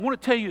I want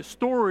to tell you a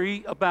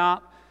story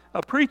about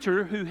a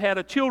preacher who had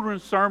a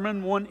children's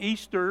sermon one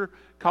Easter,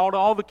 called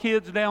all the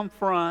kids down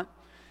front,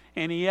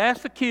 and he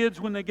asked the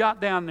kids when they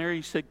got down there,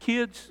 he said,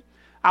 "Kids,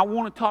 I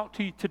want to talk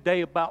to you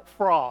today about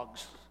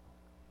frogs.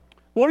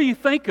 What do you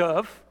think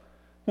of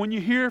when you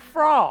hear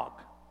frog?"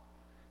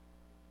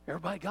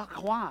 Everybody got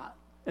quiet.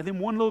 And then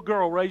one little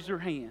girl raised her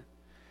hand,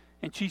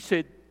 and she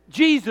said,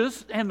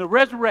 "Jesus and the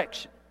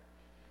resurrection."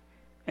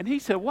 And he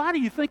said, "Why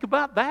do you think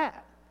about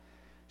that?"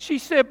 She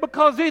said,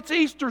 "Because it's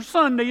Easter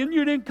Sunday and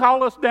you didn't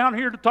call us down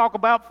here to talk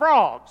about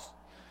frogs."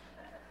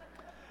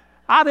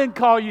 I didn't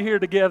call you here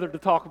together to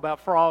talk about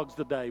frogs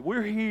today.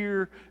 We're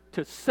here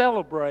to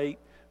celebrate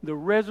the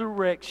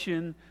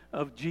resurrection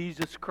of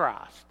Jesus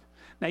Christ.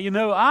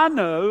 Now, I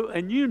know,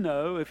 and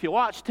if you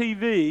watch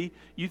TV,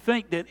 you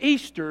think that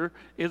Easter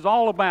is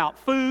all about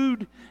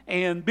food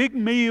and big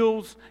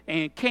meals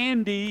and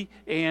candy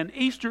and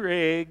Easter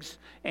eggs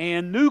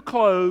and new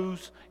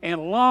clothes and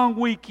a long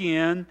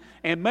weekend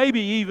and maybe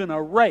even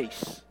a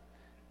race.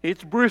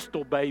 It's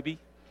Bristol, baby.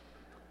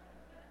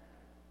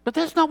 But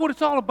that's not what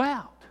it's all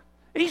about.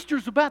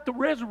 Easter's about the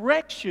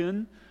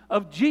resurrection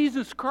of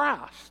Jesus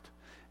Christ.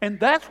 And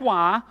that's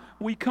why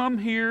we come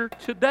here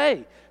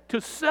today,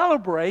 to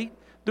celebrate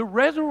the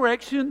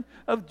resurrection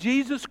of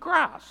Jesus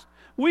Christ.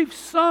 We've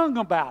sung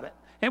about it,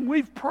 and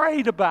we've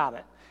prayed about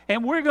it,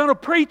 and we're going to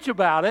preach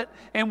about it,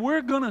 and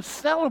we're going to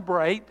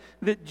celebrate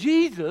that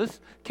Jesus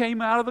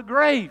came out of the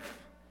grave.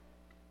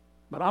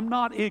 But I'm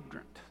not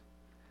ignorant.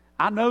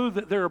 I know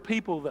that there are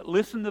people that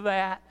listen to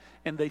that,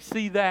 and they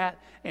see that,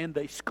 and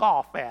they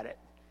scoff at it,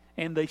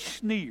 and they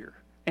sneer,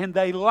 and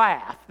they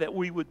laugh that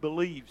we would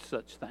believe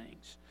such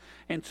things.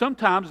 And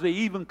sometimes they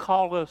even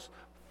call us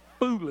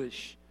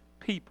foolish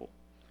people.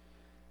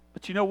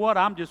 But you know what?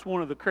 I'm just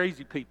one of the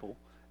crazy people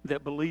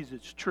that believes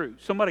it's true.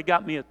 Somebody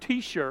got me a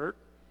t-shirt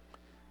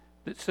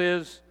that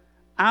says,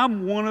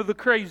 "I'm one of the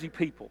crazy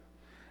people."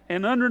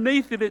 And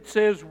underneath it, it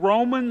says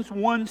Romans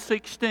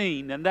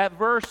 1:16. And that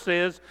verse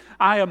says,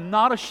 "I am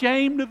not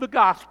ashamed of the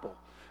gospel,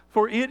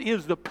 for it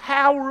is the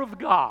power of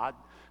God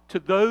to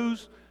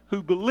those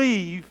who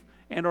believe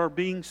and are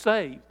being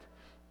saved."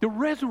 The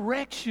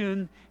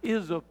resurrection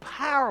is a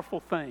powerful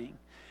thing.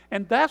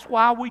 And that's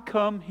why we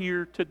come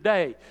here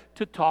today,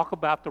 to talk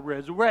about the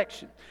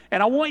resurrection.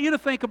 And I want you to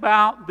think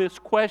about this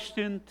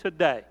question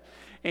today.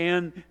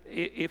 And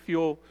if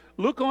you'll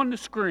look on the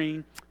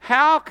screen,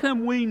 how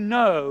can we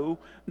know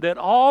that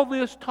all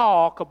this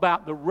talk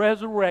about the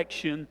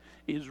resurrection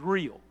is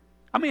real?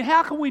 I mean,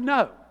 how can we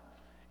know?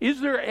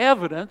 Is there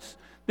evidence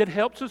that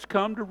helps us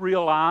come to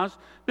realize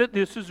that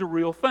this is a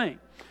real thing?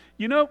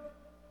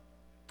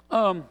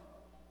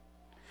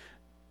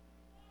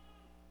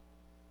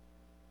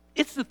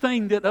 It's the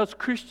thing that us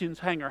Christians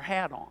hang our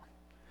hat on.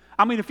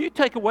 I mean, if you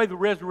take away the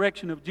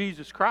resurrection of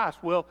Jesus Christ,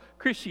 well,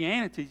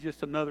 Christianity is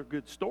just another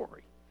good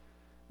story.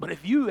 But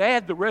if you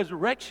add the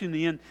resurrection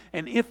in,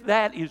 and if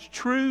that is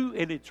true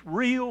and it's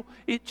real,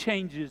 it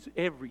changes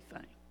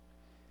everything.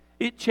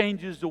 It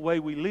changes the way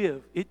we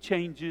live. It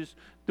changes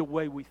the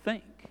way we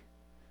think.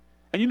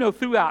 And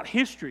throughout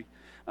history,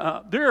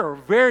 there are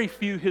very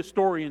few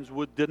historians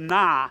would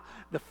deny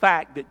the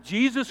fact that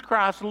Jesus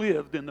Christ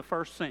lived in the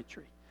first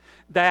century,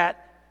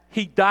 that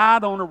He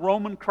died on a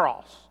Roman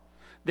cross,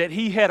 that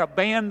He had a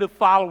band of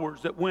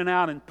followers that went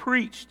out and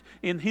preached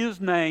in His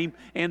name,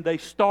 and they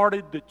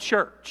started the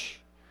church.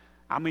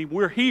 I mean,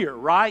 we're here,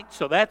 right?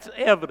 So that's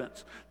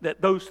evidence that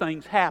those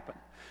things happen.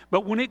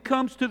 But when it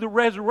comes to the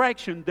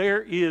resurrection,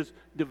 there is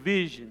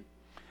division.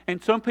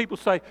 And some people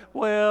say,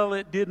 well,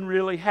 it didn't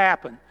really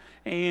happen.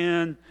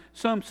 And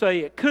some say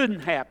it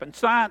couldn't happen.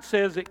 Science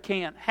says it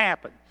can't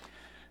happen.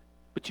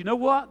 But you know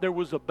what? There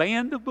was a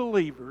band of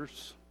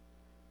believers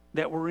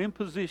that were in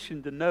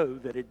position to know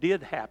that it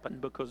did happen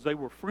because they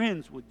were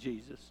friends with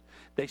Jesus.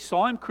 They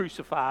saw Him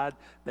crucified,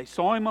 they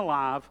saw Him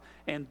alive,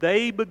 and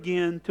they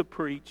began to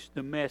preach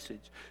the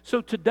message. So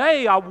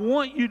today I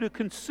want you to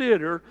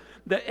consider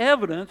the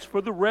evidence for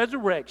the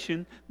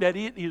resurrection, that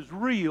it is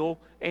real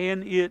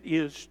and it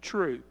is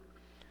true.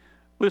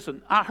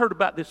 Listen, I heard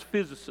about this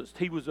physicist.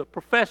 He was a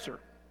professor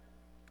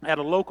at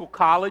a local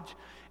college,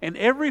 and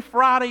every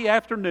Friday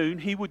afternoon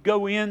he would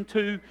go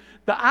into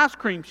the ice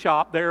cream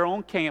shop there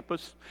on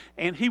campus,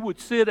 and he would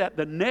sit at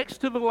the next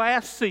to the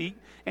last seat,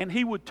 and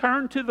he would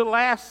turn to the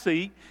last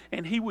seat,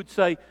 and he would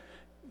say,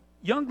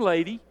 "Young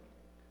lady,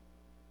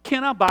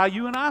 can I buy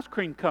you an ice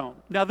cream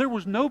cone?" Now, there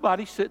was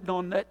nobody sitting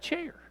on that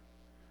chair.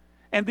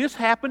 And this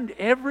happened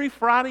every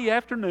Friday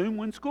afternoon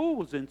when school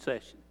was in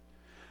session.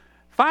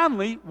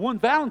 Finally, one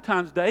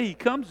Valentine's Day, he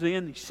comes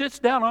in, he sits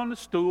down on the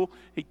stool,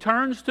 he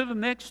turns to the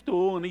next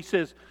stool, and he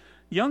says,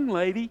 "Young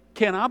lady,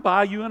 can I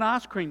buy you an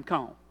ice cream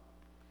cone?"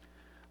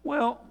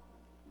 Well,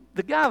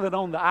 the guy that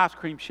owned the ice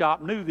cream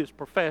shop knew this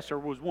professor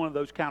was one of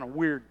those kind of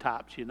weird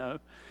types,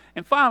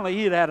 And finally,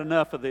 he had had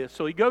enough of this.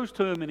 So he goes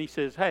to him and he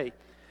says, "Hey,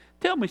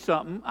 tell me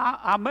something.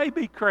 I may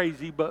be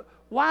crazy, but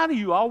why do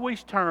you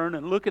always turn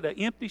and look at an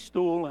empty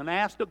stool and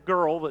ask a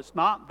girl that's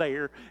not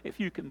there if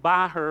you can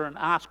buy her an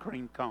ice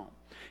cream cone?"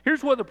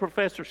 Here's what the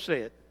professor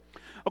said.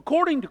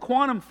 According to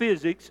quantum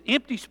physics,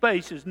 empty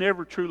space is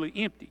never truly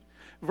empty.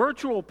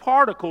 Virtual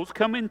particles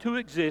come into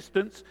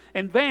existence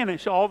and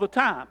vanish all the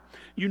time.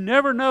 You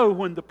never know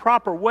when the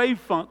proper wave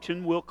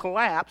function will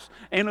collapse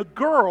and a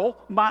girl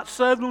might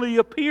suddenly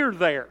appear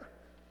there.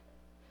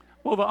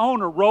 Well, the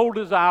owner rolled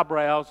his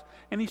eyebrows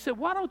and he said,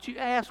 why don't you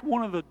ask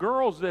one of the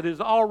girls that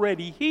is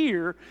already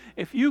here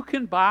if you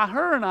can buy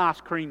her an ice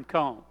cream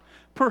cone?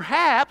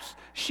 Perhaps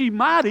she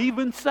might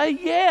even say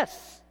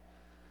yes.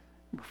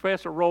 The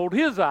professor rolled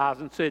his eyes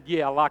and said,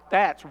 yeah, like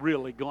that's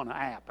really going to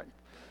happen.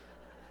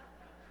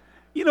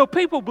 You know,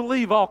 people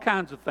believe all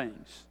kinds of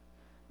things,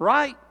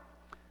 right?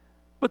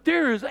 But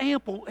there is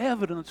ample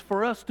evidence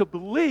for us to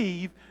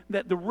believe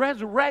that the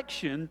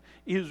resurrection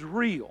is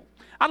real.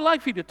 I'd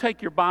like for you to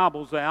take your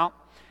Bibles out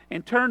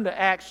and turn to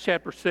Acts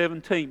chapter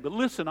 17. But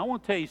listen, I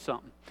want to tell you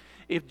something.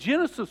 If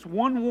Genesis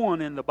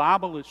 1:1 in the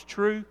Bible is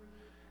true,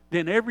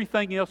 then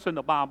everything else in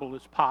the Bible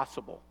is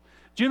possible.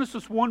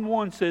 Genesis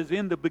 1:1 says,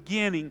 in the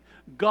beginning,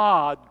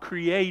 God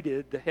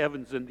created the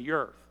heavens and the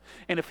earth.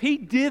 And if He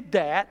did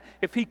that,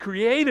 if He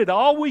created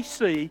all we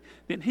see,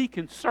 then He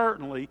can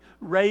certainly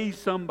raise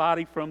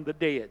somebody from the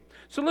dead.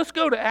 So let's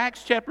go to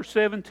Acts chapter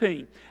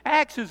 17.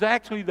 Acts is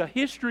actually the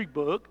history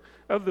book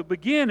of the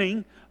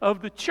beginning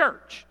of the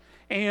church.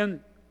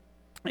 And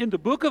in the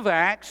book of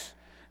Acts,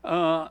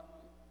 the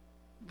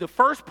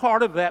first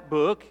part of that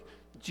book,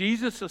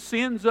 Jesus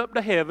ascends up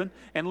to heaven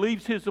and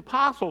leaves His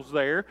apostles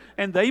there,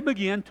 and they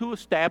begin to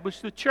establish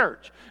the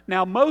church.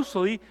 Now,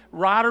 mostly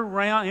right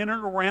around, in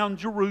and around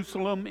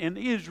Jerusalem and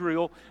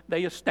Israel,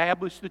 they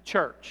established the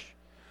church.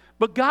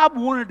 But God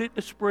wanted it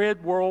to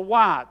spread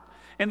worldwide.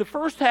 And the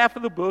first half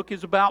of the book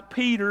is about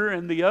Peter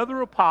and the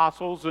other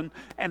apostles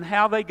and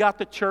how they got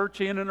the church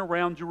in and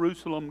around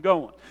Jerusalem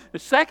going. The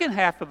second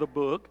half of the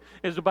book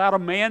is about a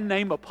man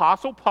named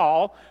Apostle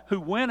Paul who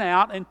went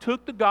out and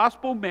took the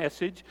gospel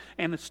message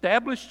and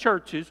established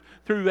churches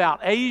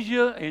throughout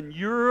Asia and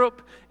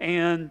Europe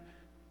and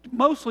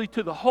mostly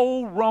to the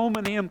whole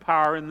Roman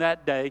Empire in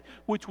that day,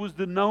 which was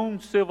the known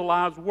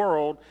civilized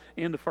world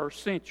in the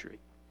first century.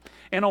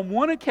 And on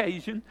one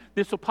occasion,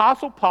 this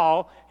Apostle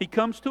Paul, he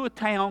comes to a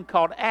town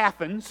called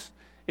Athens.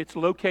 It's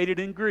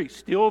located in Greece,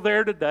 still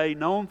there today,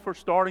 known for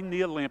starting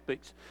the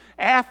Olympics.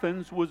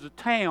 Athens was a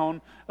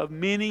town of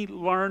many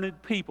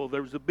learned people.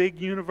 There was a big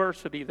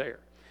university there.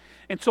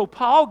 And so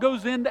Paul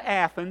goes into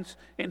Athens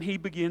and he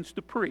begins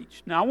to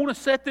preach. Now I want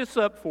to set this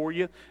up for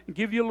you and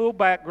give you a little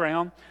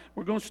background.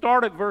 We're going to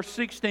start at verse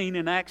 16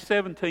 in Acts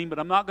 17, but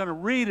I'm not going to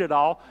read it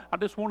all. I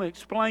just want to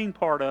explain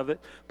part of it.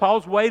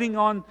 Paul's waiting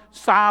on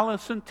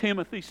Silas and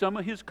Timothy, some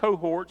of his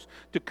cohorts,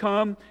 to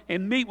come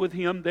and meet with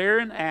him there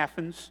in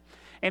Athens.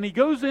 And he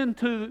goes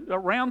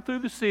around through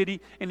the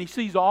city and he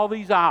sees all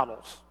these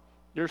idols.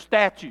 They're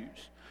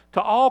statues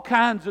to all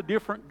kinds of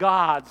different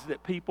gods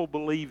that people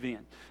believe in.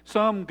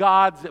 Some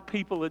gods that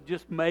people had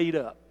just made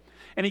up.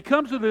 And he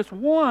comes to this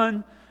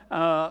one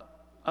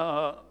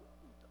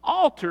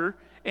altar,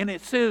 and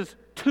it says,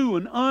 to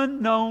an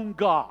unknown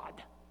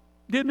God.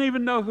 Didn't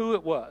even know who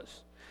it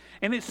was.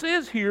 And it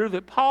says here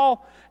that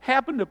Paul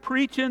happened to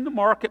preach in the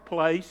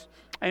marketplace,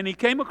 and he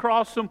came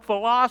across some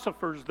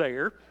philosophers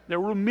there.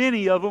 There were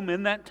many of them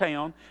in that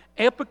town,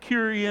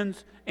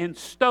 Epicureans and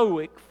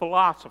Stoic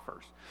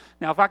philosophers.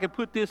 Now, if I could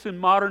put this in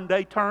modern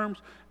day terms,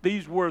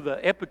 these were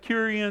the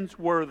Epicureans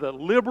were the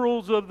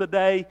liberals of the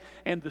day,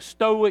 and the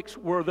Stoics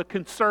were the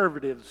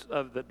conservatives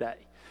of the day.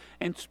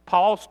 And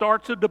Paul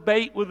starts a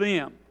debate with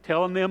them,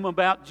 telling them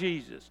about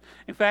Jesus.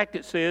 In fact,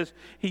 it says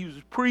he was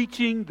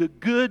preaching the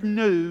good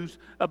news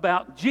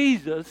about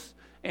Jesus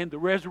and the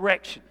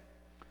resurrection.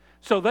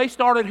 So they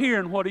started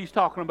hearing what he's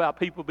talking about,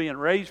 people being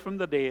raised from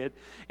the dead,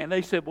 and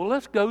they said, well,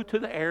 let's go to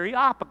the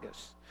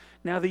Areopagus.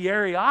 Now, the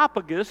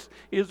Areopagus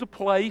is a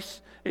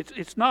place,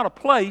 it's not a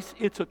place,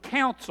 it's a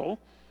council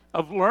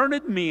of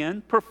learned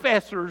men,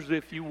 professors,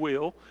 if you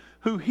will,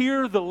 who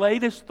hear the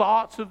latest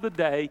thoughts of the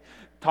day,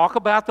 talk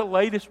about the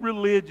latest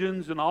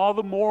religions and all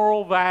the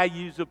moral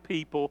values of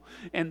people,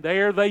 and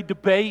there they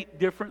debate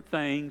different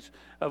things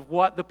of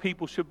what the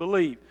people should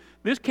believe.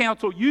 This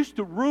council used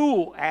to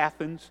rule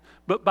Athens,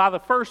 but by the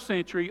first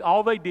century,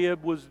 all they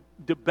did was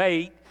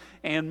debate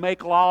and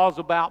make laws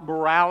about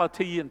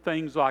morality and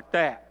things like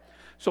that.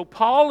 So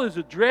Paul is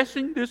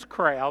addressing this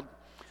crowd,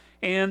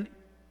 and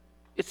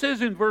it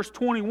says in verse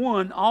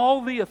 21,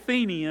 all the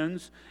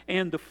Athenians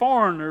and the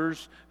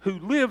foreigners who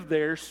lived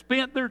there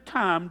spent their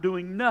time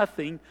doing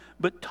nothing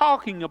but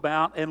talking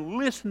about and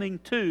listening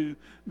to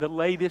the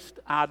latest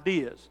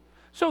ideas.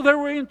 So they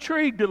were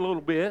intrigued a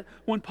little bit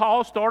when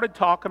Paul started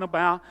talking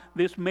about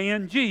this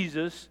man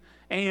Jesus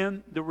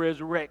and the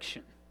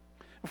resurrection.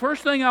 The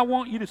first thing I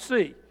want you to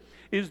see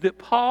is that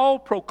Paul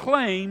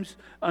proclaims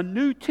a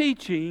new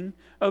teaching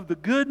of the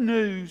good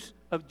news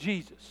of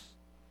Jesus.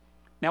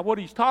 Now, what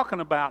he's talking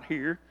about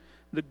here,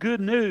 the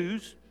good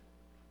news,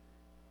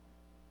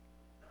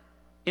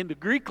 in the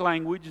Greek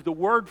language, the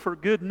word for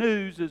good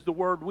news is the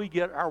word we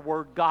get our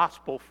word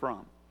gospel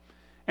from.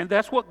 And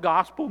that's what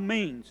gospel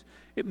means.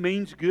 It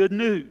means good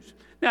news.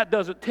 Now, it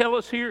doesn't tell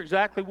us here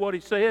exactly what he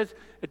says.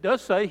 It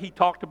does say he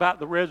talked about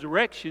the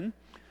resurrection.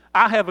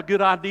 I have a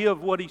good idea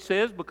of what he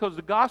says because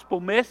the gospel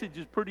message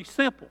is pretty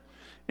simple.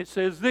 It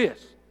says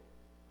this: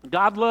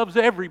 God loves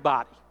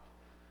everybody,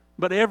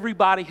 but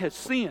everybody has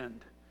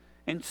sinned.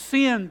 And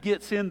sin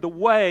gets in the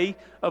way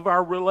of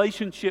our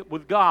relationship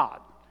with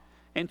God.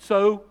 And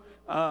so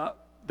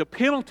the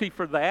penalty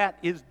for that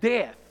is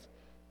death.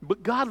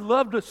 But God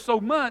loved us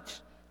so much,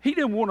 He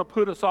didn't want to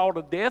put us all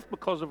to death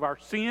because of our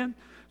sin.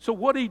 So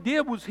what He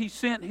did was He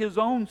sent His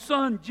own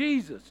Son,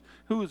 Jesus,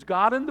 who is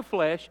God in the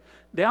flesh,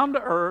 down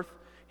to earth.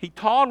 He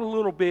taught a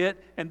little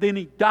bit, and then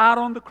He died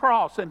on the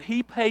cross. And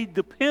He paid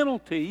the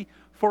penalty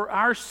for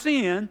our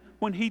sin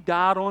when He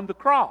died on the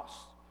cross.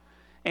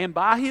 And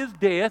by His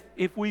death,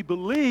 if we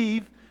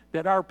believe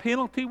that our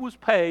penalty was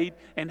paid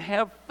and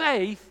have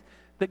faith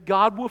that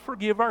God will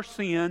forgive our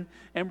sin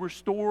and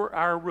restore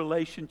our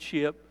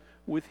relationship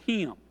with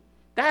Him.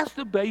 That's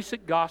the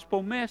basic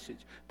gospel message.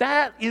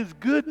 That is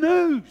good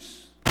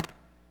news,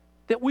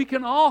 that we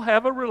can all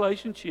have a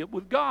relationship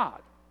with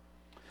God.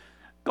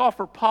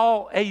 Golfer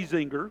Paul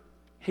Azinger,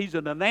 he's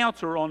an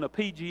announcer on the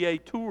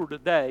PGA Tour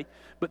today,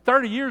 but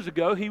 30 years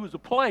ago he was a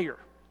player,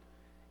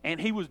 and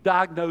he was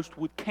diagnosed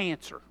with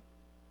cancer.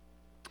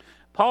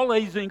 Paul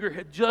Azinger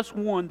had just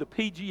won the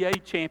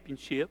PGA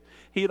Championship.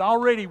 He had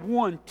already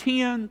won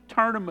 10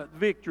 tournament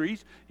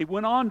victories. He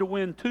went on to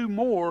win 2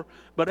 more,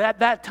 but at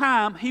that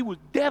time he was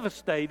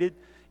devastated.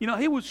 You know,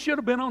 he should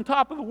have been on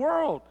top of the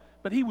world,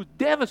 but he was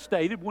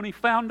devastated when he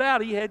found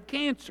out he had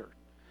cancer.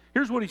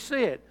 Here's what he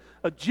said: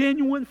 "A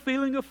genuine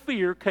feeling of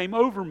fear came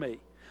over me.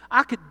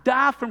 I could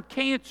die from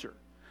cancer.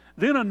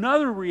 Then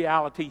another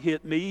reality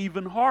hit me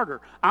even harder.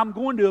 I'm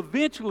going to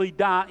eventually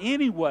die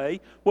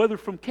anyway, whether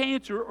from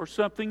cancer or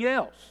something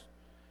else.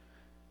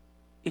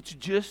 It's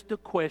just a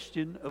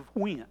question of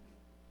when."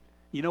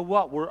 You know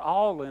what? We're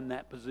all in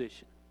that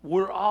position.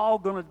 We're all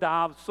going to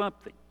die of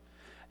something.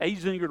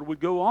 Azinger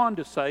would go on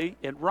to say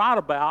and write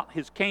about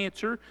his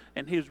cancer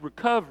and his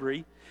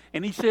recovery.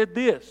 And he said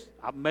this: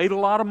 "I've made a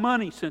lot of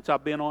money since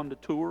I've been on the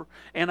tour,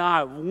 and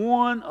I've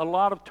won a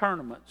lot of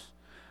tournaments.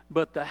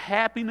 But the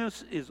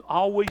happiness is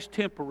always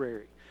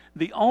temporary.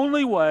 The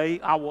only way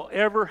I will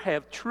ever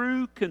have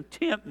true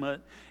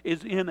contentment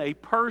is in a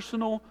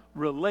personal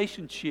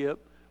relationship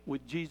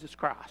with Jesus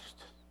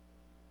Christ."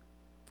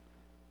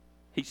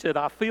 He said,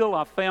 "I feel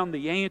I found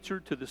the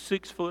answer to the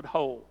 6-foot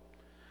hole.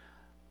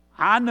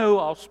 I know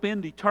I'll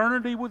spend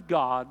eternity with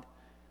God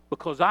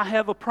because I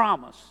have a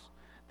promise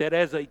that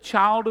as a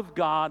child of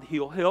God,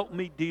 He'll help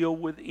me deal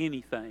with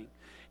anything.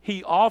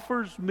 He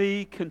offers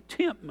me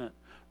contentment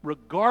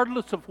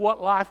regardless of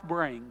what life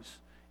brings,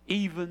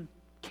 even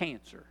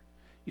cancer."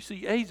 You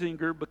see,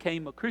 Azinger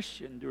became a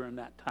Christian during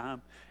that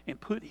time and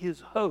put his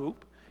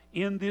hope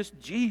in this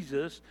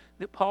Jesus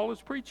that Paul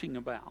is preaching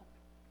about.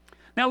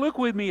 Now look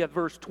with me at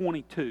verse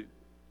 22.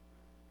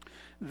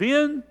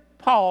 "Then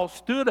Paul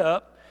stood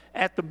up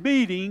at the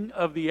meeting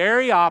of the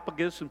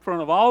Areopagus in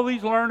front of all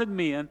these learned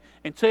men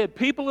and said,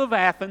 'People of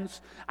Athens,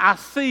 I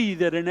see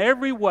that in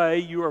every way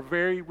you are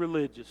very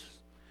religious.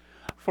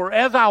 For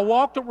as I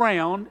walked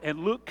around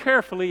and looked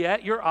carefully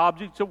at your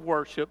objects of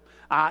worship,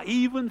 I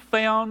even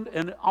found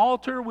an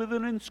altar with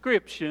an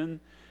inscription,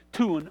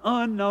 to an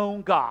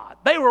unknown God.'"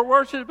 They were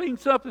worshiping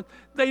something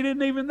they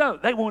didn't even know.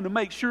 They wanted to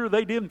make sure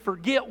they didn't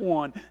forget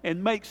one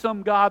and make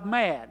some God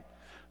mad.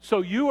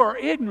 "So you are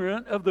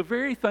ignorant of the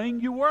very thing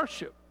you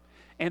worship.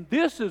 And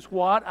this is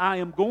what I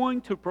am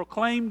going to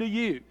proclaim to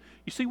you."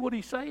 You see what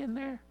he's saying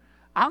there?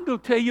 I'm going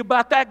to tell you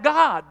about that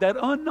God, that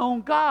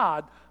unknown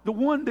God, the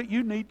one that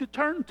you need to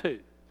turn to.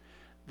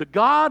 The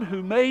God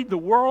who made the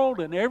world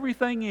and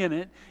everything in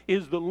it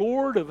is the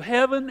Lord of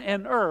heaven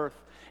and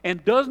earth,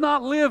 and does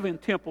not live in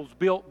temples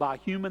built by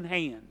human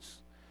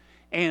hands.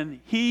 And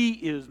He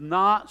is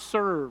not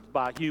served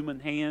by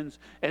human hands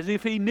as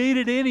if He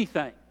needed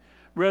anything.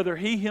 Rather,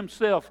 He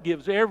Himself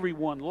gives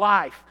everyone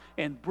life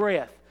and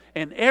breath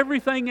and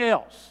everything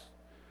else.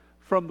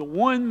 From the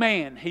one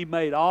man He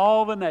made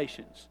all the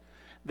nations,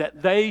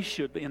 that they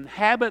should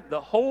inhabit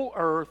the whole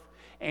earth,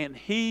 and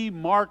He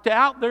marked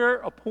out their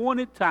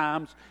appointed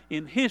times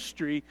in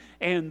history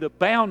and the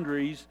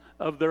boundaries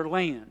of their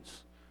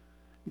lands.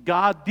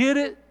 God did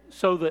it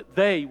so that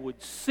they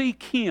would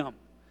seek Him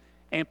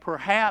and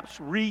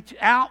perhaps reach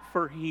out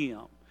for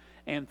Him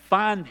and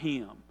find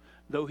Him,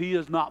 though He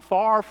is not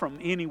far from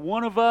any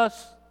one of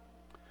us.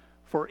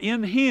 For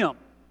in Him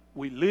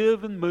we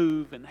live and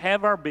move and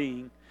have our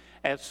being.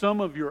 As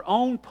some of your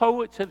own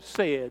poets have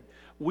said,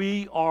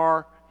 we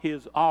are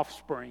His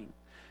offspring.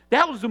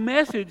 That was the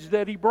message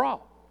that he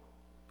brought.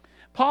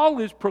 Paul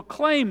is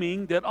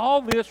proclaiming that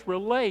all this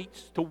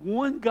relates to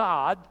one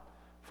God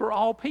for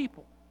all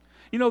people.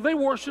 You know, they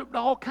worshiped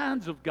all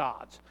kinds of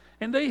gods,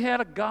 and they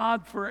had a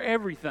God for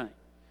everything.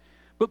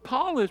 But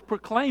Paul is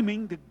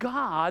proclaiming the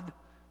God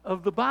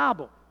of the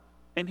Bible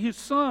and His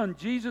Son,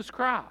 Jesus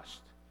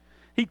Christ.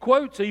 He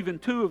quotes even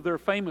 2 of their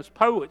famous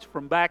poets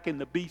from back in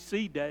the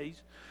BC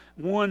days.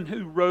 One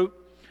who wrote,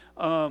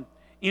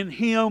 in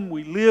Him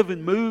we live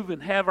and move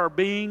and have our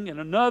being, and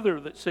another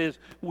that says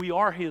we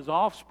are His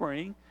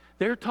offspring.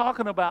 They're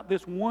talking about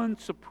this one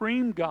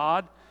supreme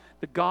God,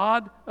 the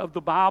God of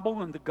the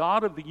Bible and the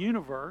God of the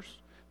universe.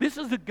 This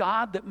is the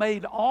God that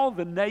made all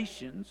the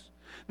nations.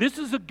 This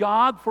is a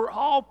God for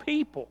all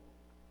people.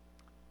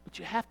 But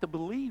you have to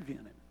believe in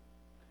Him.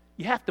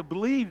 You have to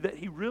believe that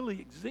He really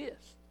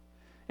exists.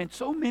 And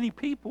so many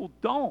people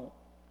don't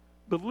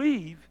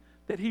believe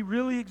that He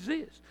really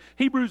exists.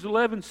 Hebrews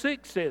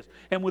 11:6 says,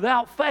 and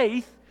without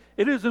faith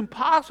it is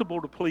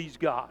impossible to please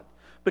God.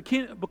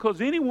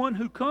 Because anyone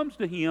who comes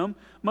to Him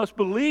must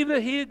believe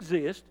that He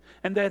exists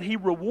and that He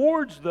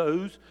rewards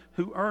those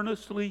who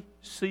earnestly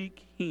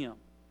seek Him.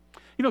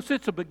 You know,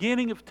 since the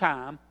beginning of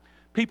time,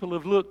 people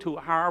have looked to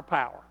a higher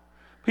power.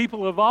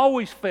 People have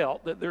always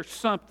felt that there's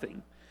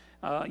something.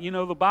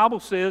 The Bible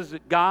says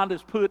that God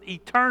has put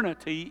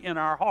eternity in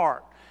our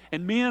heart.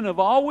 And men have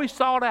always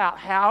sought out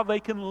how they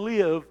can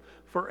live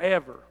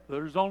forever.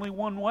 There's only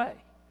one way.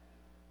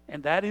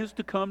 And that is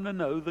to come to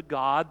know the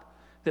God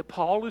that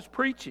Paul is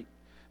preaching.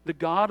 The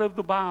God of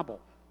the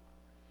Bible.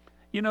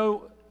 You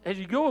know, as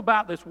you go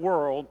about this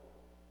world,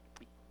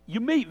 you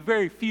meet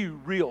very few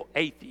real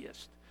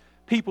atheists.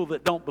 People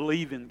that don't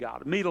believe in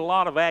God. You meet a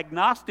lot of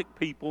agnostic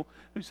people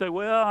who say,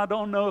 well, I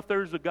don't know if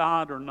there's a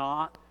God or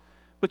not.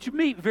 But you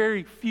meet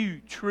very few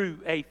true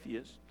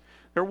atheists.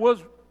 There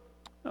was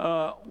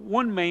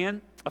one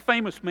man, a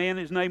famous man,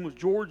 his name was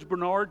George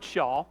Bernard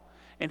Shaw,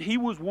 and he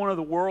was one of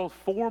the world's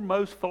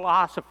foremost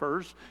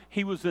philosophers.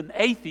 He was an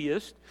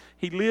atheist.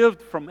 He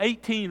lived from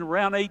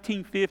around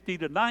 1850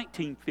 to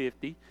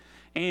 1950,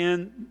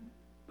 and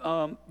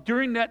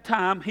during that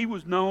time, he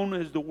was known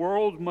as the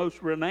world's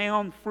most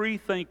renowned free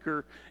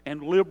thinker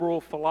and liberal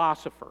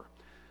philosopher.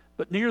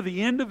 But near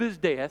the end of his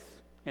death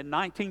in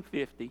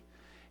 1950,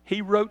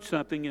 he wrote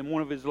something in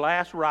one of his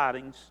last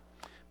writings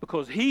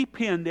because he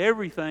pinned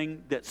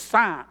everything that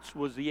science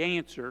was the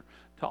answer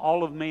to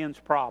all of man's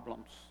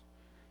problems.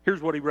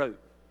 Here's what he wrote.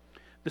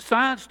 The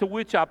science to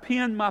which I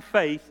pin my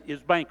faith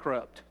is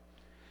bankrupt.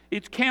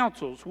 Its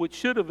counsels, which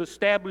should have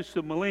established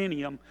the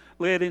millennium,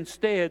 led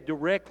instead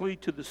directly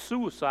to the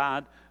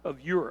suicide of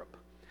Europe.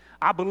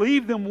 I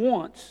believed them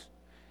once.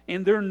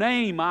 In their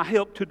name, I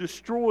helped to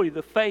destroy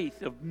the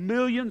faith of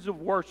millions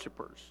of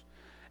worshipers.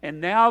 And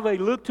now they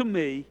look to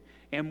me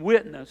and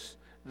witness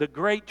the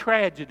great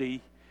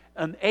tragedy,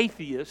 an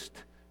atheist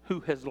who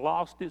has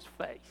lost his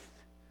faith.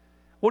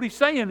 What he's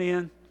saying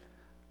is,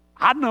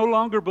 I no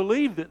longer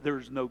believe that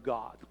there's no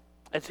God.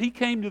 As he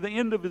came to the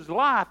end of his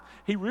life,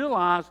 he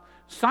realized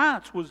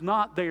science was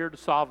not there to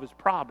solve his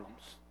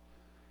problems.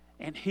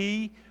 And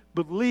he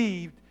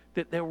believed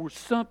that there was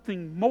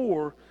something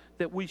more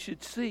that we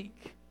should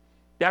seek.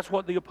 That's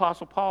what the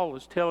Apostle Paul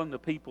is telling the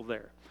people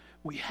there.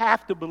 We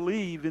have to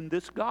believe in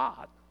this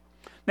God.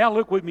 Now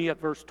look with me at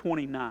verse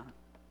 29.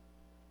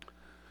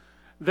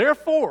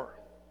 Therefore,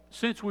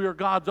 since we are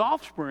God's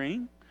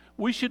offspring,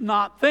 we should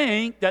not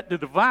think that the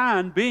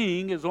divine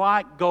being is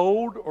like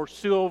gold or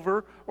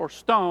silver or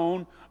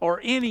stone or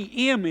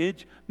any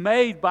image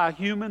made by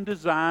human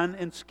design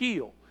and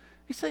skill.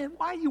 He's saying,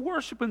 why are you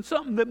worshiping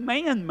something that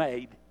man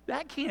made?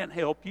 That can't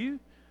help you.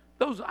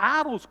 Those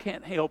idols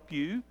can't help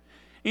you.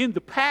 In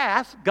the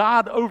past,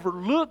 God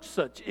overlooked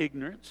such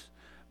ignorance,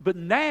 but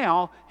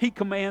now He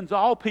commands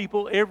all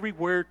people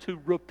everywhere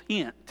to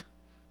repent.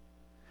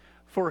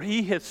 For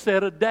He has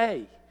set a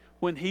day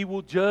when He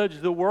will judge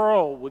the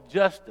world with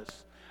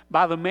justice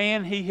by the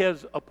man He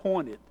has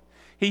appointed.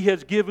 He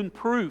has given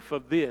proof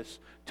of this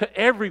to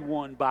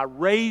everyone by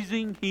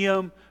raising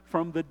Him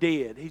from the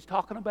dead. He's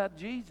talking about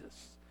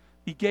Jesus.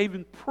 He gave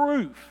Him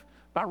proof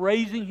by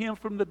raising Him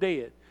from the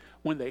dead.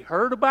 When they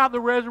heard about the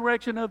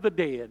resurrection of the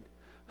dead,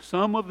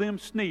 some of them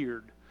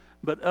sneered,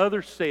 but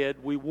others said,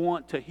 we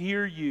want to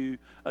hear you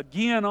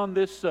again on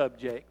this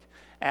subject.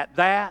 At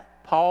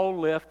that, Paul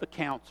left the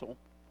council.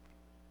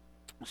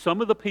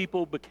 Some of the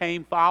people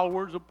became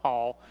followers of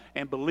Paul,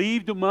 and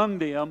believed among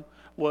them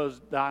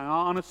was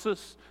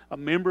Dionysius, a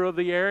member of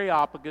the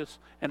Areopagus,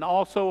 and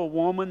also a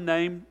woman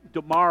named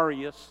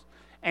Damaris,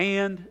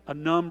 and a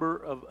number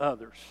of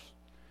others.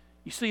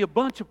 You see, a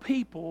bunch of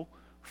people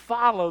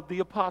followed the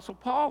Apostle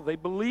Paul. They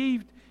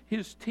believed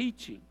his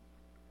teaching.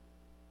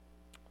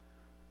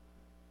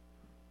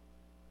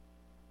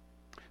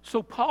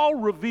 So Paul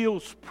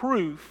reveals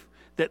proof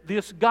that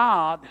this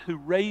God who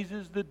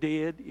raises the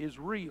dead is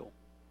real.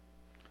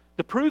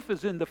 The proof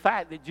is in the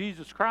fact that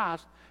Jesus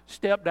Christ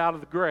stepped out of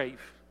the grave.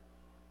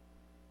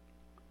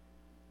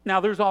 Now,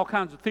 there's all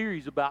kinds of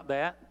theories about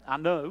that. I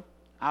know.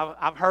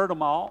 I've heard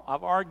them all.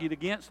 I've argued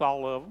against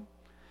all of them.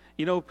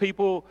 You know,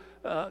 people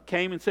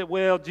came and said,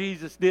 well,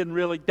 Jesus didn't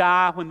really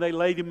die when they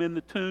laid Him in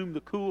the tomb.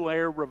 The cool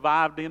air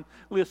revived Him.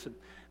 Listen,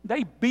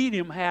 they beat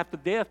Him half to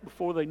death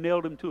before they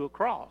nailed Him to a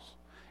cross.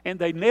 And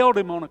they nailed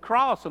Him on a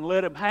cross and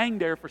let Him hang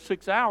there for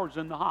 6 hours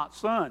in the hot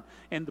sun,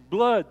 and the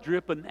blood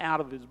dripping out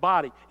of His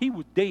body. He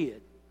was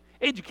dead.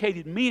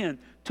 Educated men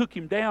took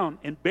Him down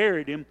and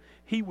buried Him.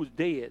 He was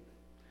dead.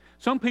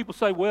 Some people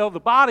say, well, the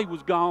body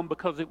was gone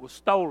because it was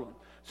stolen.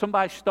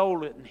 Somebody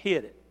stole it and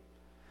hid it.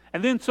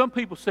 And then some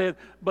people said,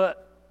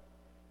 but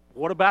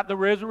what about the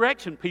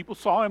resurrection? People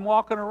saw him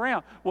walking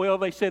around. Well,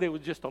 they said it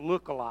was just a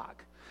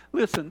look-alike.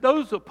 Listen,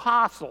 those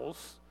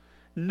apostles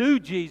knew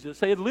Jesus.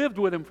 They had lived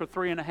with him for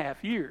 3.5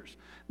 years.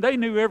 They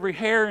knew every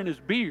hair in his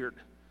beard.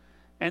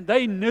 And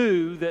they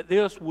knew that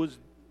this was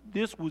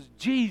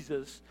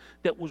Jesus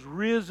that was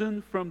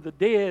risen from the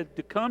dead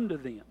to come to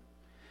them.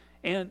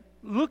 And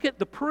look at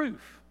the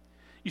proof.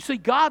 You see,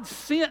 God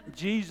sent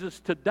Jesus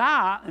to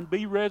die and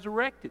be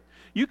resurrected.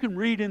 You can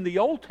read in the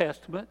Old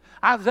Testament,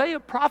 Isaiah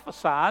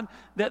prophesied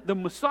that the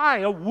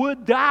Messiah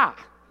would die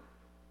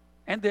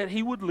and that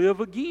he would live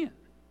again.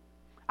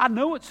 I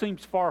know it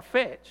seems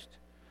far-fetched,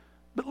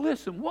 but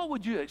listen, what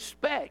would you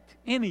expect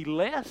any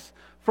less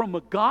from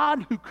a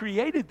God who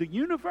created the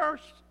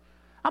universe?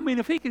 I mean,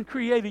 if he can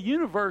create a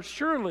universe,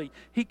 surely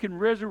he can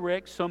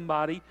resurrect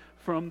somebody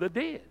from the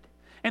dead.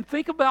 And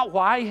think about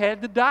why he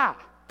had to die.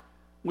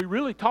 We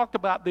really talked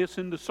about this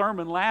in the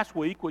sermon last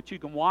week, which you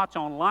can watch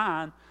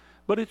online,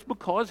 but it's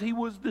because he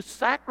was the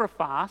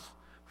sacrifice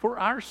for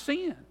our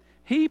sin.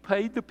 He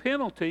paid the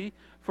penalty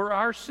for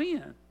our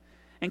sin.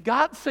 And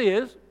God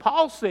says,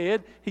 Paul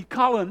said, he's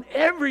calling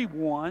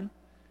everyone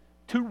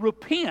to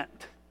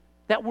repent.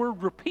 That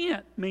word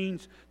repent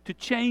means to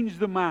change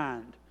the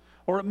mind,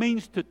 or it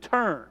means to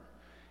turn.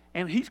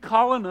 And he's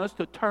calling us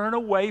to turn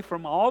away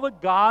from all the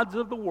gods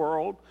of the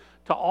world,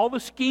 to all the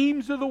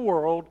schemes of the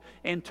world,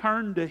 and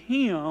turn to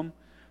him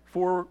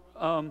for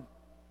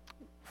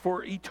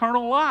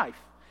eternal life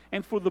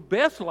and for the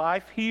best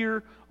life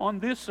here on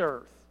this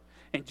earth.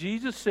 And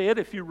Jesus said,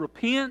 if you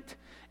repent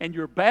and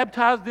you're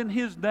baptized in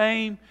his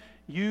name,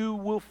 you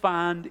will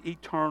find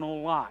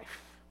eternal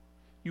life.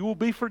 You will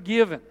be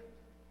forgiven.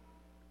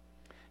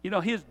 You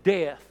know, his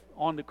death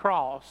on the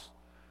cross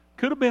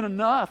could have been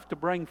enough to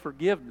bring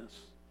forgiveness.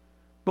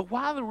 But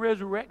why the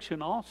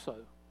resurrection also?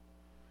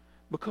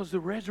 Because the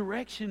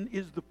resurrection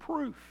is the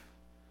proof.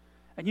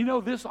 And you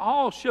know, this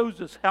all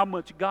shows us how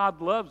much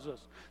God loves us,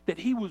 that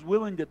he was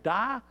willing to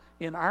die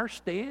in our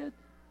stead.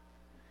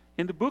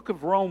 In the book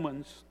of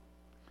Romans,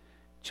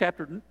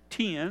 chapter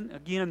 10,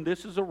 again,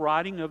 this is a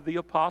writing of the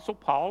Apostle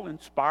Paul,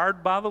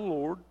 inspired by the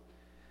Lord.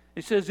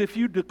 It says, if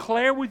you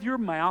declare with your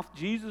mouth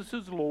Jesus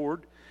is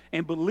Lord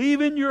and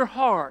believe in your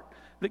heart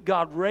that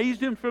God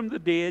raised him from the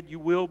dead, you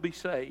will be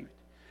saved.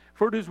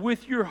 For it is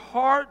with your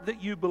heart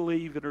that you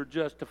believe and are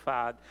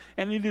justified,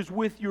 and it is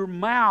with your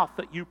mouth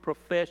that you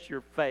profess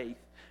your faith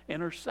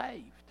and are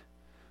saved.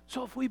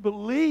 So if we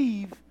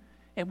believe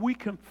and we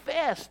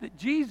confess that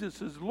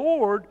Jesus is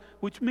Lord,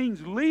 which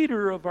means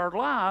leader of our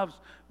lives,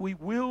 we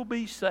will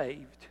be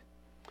saved.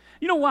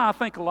 You know why I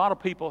think a lot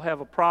of people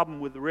have a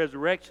problem with the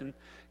resurrection?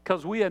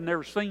 Because we had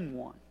never seen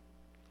one.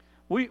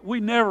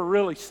 We never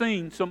really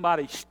seen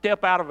somebody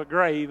step out of a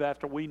grave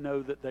after we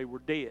know that they were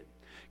dead.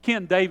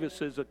 Ken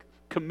Davis is a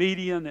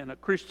comedian and a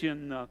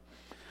Christian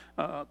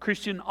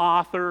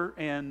author,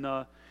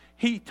 and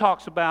he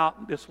talks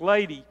about this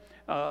lady,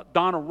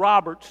 Donna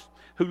Roberts,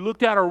 who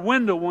looked out her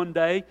window one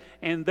day,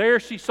 and there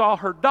she saw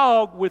her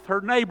dog with her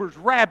neighbor's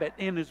rabbit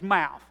in his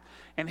mouth.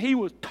 And he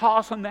was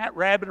tossing that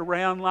rabbit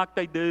around like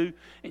they do,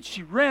 and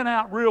she ran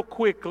out real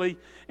quickly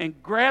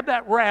and grabbed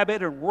that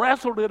rabbit and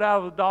wrestled it out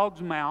of the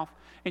dog's mouth,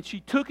 and she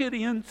took it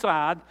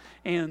inside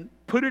and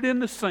put it in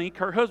the sink.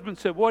 Her husband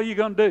said, "What are you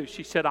going to do?"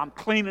 She said, "I'm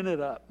cleaning it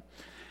up."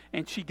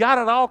 And she got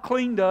it all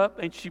cleaned up,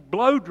 and she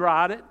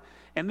blow-dried it,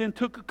 and then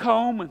took a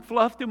comb and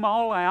fluffed them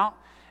all out.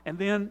 And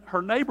then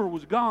her neighbor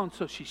was gone,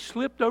 so she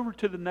slipped over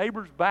to the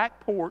neighbor's back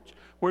porch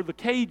where the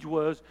cage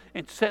was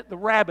and set the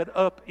rabbit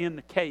up in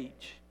the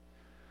cage.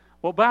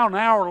 Well, about an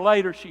hour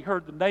later, she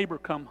heard the neighbor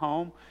come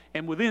home,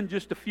 and within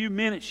just a few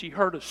minutes, she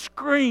heard a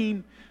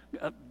scream,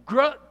 a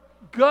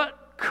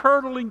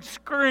gut-curdling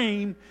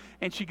scream,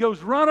 and she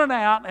goes running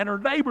out, and her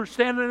neighbor's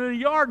standing in the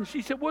yard, and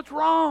she said, "What's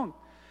wrong?"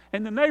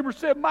 And the neighbor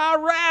said, "My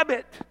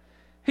rabbit,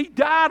 he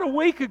died a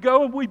week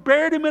ago, and we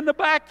buried him in the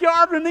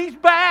backyard, and he's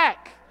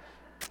back."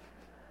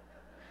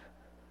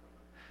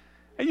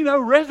 And you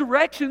know,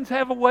 resurrections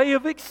have a way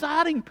of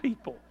exciting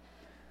people,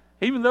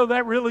 even though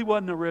that really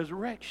wasn't a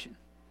resurrection.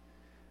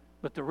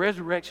 But the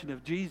resurrection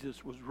of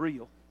Jesus was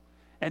real,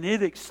 and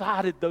it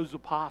excited those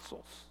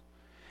apostles.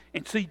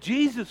 And see,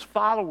 Jesus'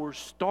 followers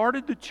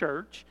started the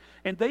church,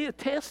 and they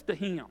attest to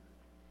him.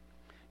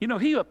 You know,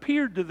 he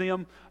appeared to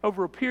them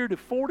over a period of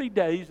 40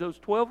 days, those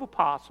 12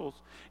 apostles,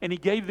 and he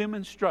gave them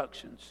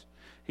instructions.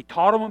 He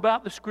taught them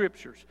about the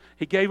Scriptures.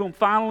 He gave them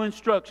final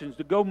instructions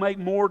to go make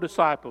more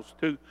disciples,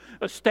 to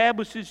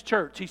establish his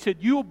church. He said,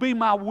 "You'll be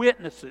my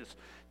witnesses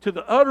to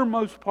the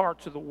uttermost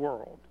parts of the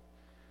world."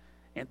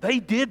 And they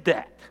did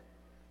that.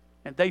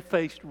 And they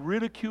faced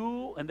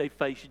ridicule, and they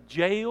faced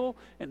jail,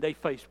 and they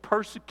faced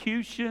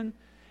persecution,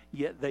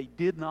 yet they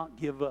did not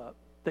give up.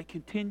 They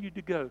continued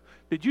to go.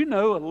 Did you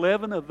know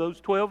 11 of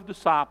those 12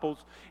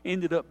 disciples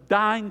ended up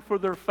dying for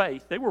their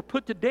faith? They were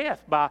put to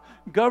death by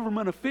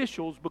government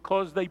officials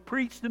because they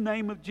preached the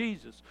name of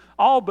Jesus.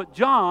 All but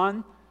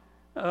John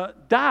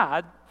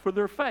died for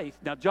their faith.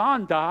 Now,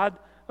 John died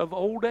of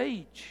old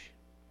age.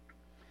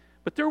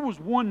 But there was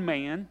one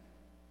man,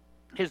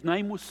 his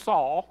name was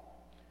Saul,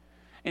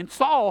 And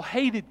Saul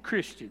hated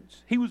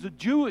Christians. He was a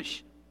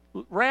Jewish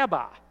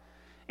rabbi,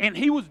 and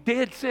he was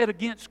dead set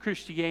against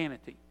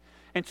Christianity.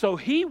 And so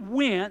he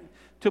went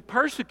to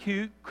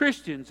persecute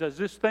Christians as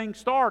this thing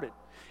started.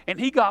 And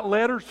he got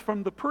letters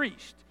from the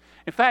priest.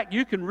 In fact,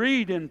 you can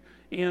read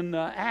in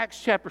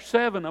Acts chapter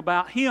 7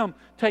 about him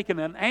taking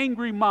an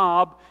angry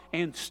mob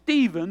and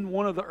Stephen,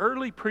 one of the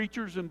early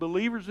preachers and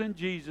believers in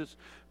Jesus,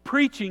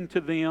 preaching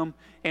to them.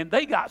 And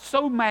they got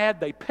so mad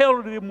they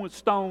pelted him with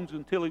stones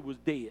until he was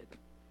dead.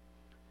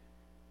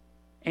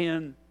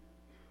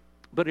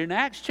 But in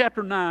Acts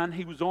chapter 9,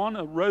 he was on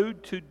a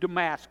road to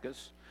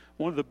Damascus,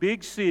 one of the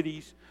big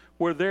cities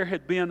where there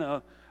had been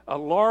a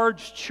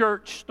large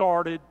church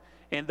started,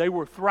 and they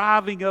were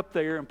thriving up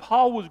there. And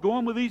Paul was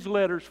going with these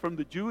letters from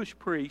the Jewish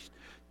priest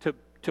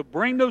to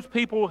bring those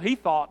people, he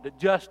thought, to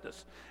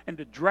justice and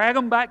to drag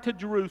them back to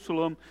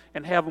Jerusalem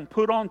and have them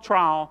put on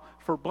trial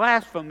for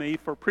blasphemy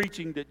for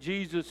preaching that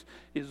Jesus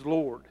is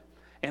Lord.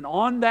 And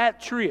on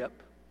that trip,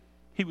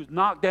 he was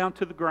knocked down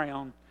to the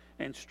ground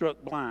and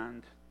struck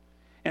blind.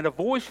 And a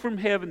voice from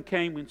heaven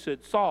came and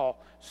said,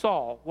 Saul,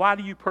 Saul, why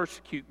do you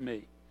persecute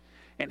me?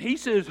 And he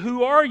says,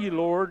 who are you,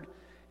 Lord?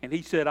 And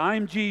he said, I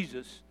am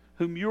Jesus,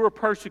 whom you are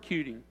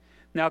persecuting.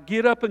 Now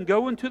get up and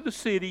go into the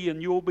city,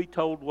 and you'll be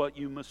told what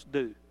you must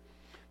do.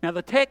 Now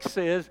the text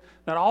says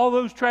that all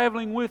those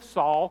traveling with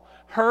Saul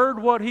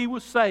heard what he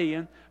was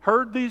saying,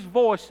 heard these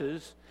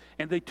voices,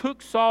 and they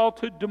took Saul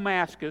to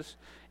Damascus.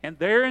 And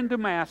there in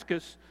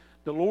Damascus,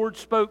 the Lord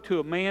spoke to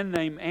a man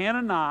named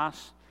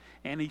Ananias.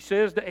 And he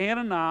says to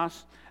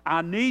Ananias,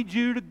 I need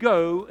you to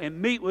go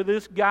and meet with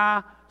this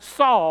guy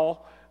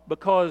Saul,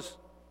 because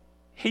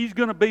he's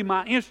going to be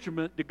my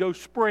instrument to go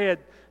spread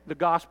the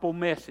gospel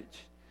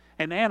message.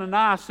 And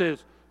Ananias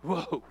says,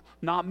 whoa,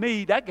 not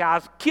me. That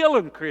guy's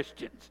killing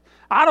Christians.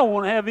 I don't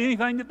want to have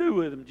anything to do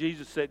with him.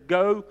 Jesus said,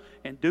 go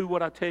and do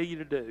what I tell you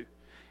to do.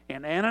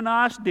 And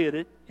Ananias did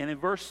it. And in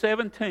verse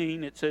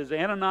 17, it says,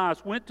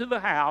 Ananias went to the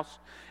house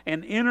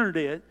and entered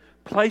it,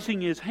 placing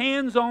his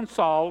hands on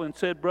Saul, and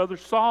said, Brother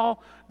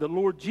Saul, the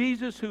Lord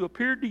Jesus, who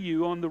appeared to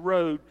you on the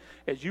road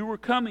as you were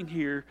coming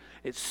here,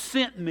 has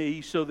sent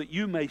me so that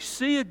you may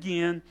see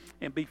again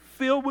and be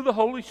filled with the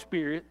Holy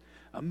Spirit.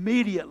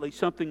 Immediately,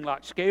 something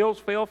like scales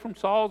fell from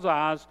Saul's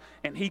eyes,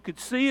 and he could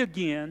see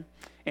again.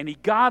 And he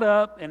got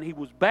up and he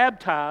was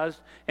baptized,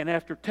 and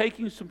after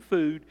taking some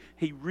food,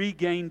 he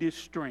regained his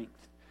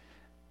strength.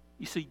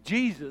 You see,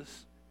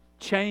 Jesus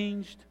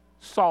changed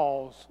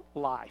Saul's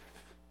life.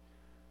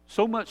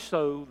 So much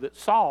so that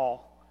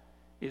Saul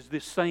is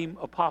this same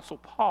Apostle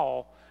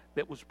Paul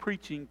that was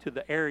preaching to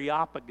the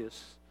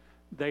Areopagus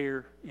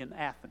there in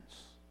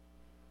Athens.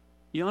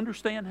 You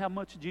understand how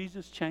much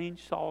Jesus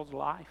changed Saul's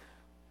life?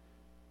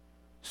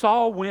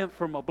 Saul went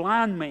from a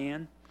blind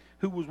man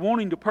who was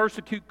wanting to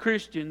persecute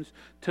Christians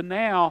to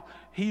now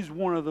he's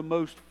one of the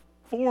most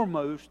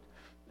foremost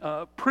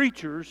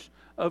preachers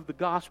of the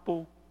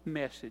gospel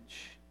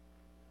message.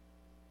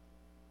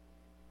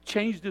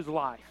 Changed his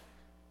life.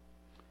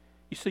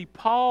 You see,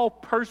 Paul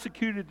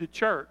persecuted the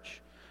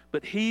church,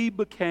 but he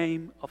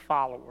became a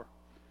follower.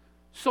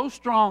 So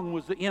strong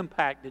was the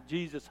impact that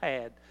Jesus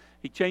had.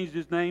 He changed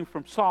his name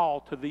from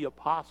Saul to the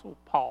Apostle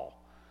Paul.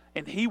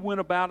 And he went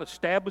about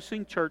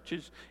establishing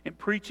churches and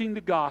preaching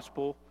the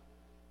gospel.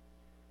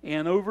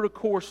 And over the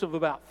course of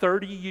about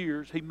 30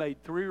 years, he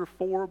made 3 or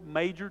 4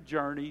 major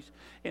journeys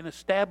and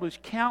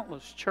established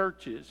countless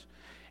churches.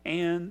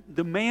 And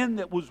the man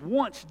that was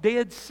once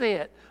dead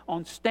set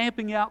on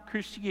stamping out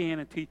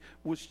Christianity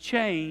was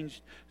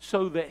changed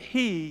so that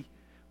he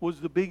was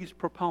the biggest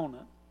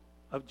proponent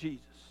of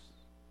Jesus.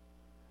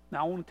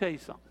 Now I want to tell you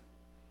something.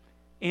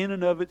 In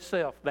and of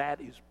itself,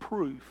 that is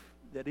proof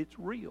that it's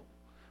real.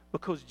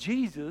 Because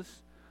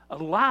Jesus,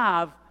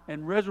 alive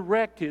and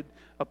resurrected,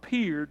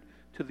 appeared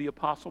to the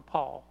Apostle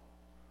Paul.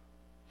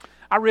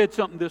 I read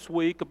something this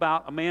week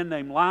about a man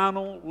named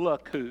Lionel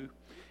Luckhoo.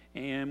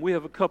 And we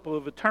have a couple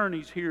of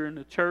attorneys here in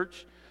the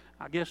church.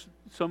 I guess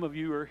some of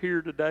you are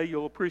here today.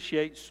 You'll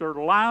appreciate Sir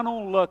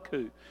Lionel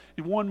Luckhoo.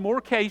 He won more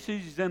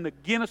cases. He's in the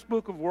Guinness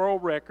Book of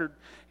World Record.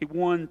 He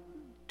won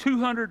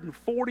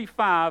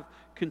 245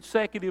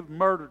 consecutive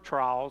murder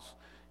trials.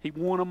 He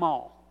won them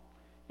all.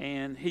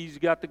 And he's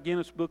got the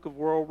Guinness Book of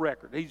World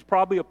Record. He's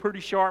probably a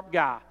pretty sharp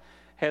guy.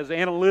 Has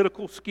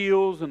analytical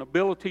skills and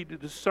ability to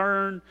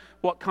discern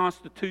what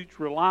constitutes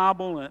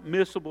reliable and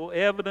admissible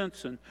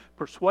evidence and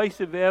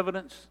persuasive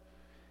evidence.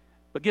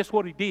 But guess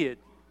what he did?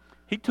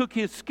 He took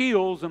his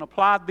skills and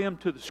applied them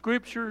to the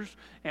Scriptures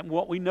and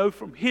what we know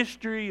from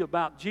history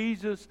about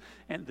Jesus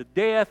and the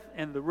death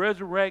and the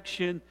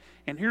resurrection.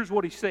 And here's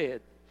what he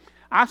said.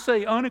 I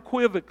say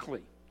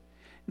unequivocally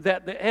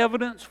that the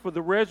evidence for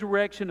the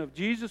resurrection of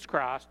Jesus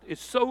Christ is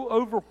so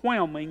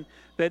overwhelming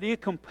that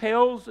it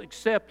compels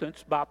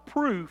acceptance by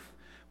proof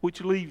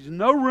which leaves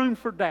no room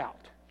for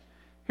doubt.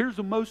 Here's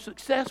the most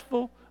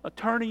successful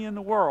attorney in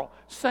the world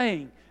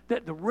saying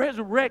that the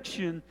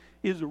resurrection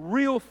is a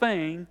real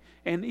thing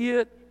and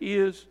it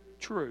is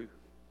true.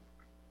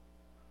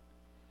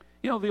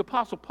 You know, the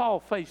Apostle Paul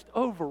faced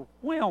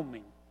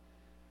overwhelming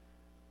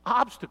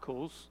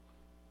obstacles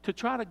to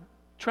try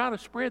to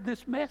spread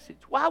this message.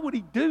 Why would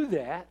he do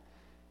that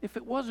if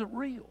it wasn't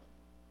real?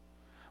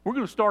 We're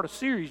going to start a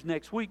series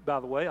next week, by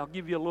the way. I'll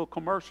give you a little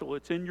commercial.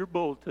 It's in your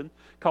bulletin,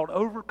 called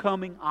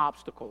Overcoming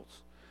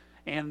Obstacles.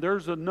 And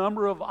there's a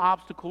number of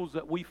obstacles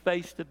that we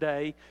face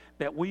today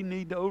that we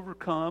need to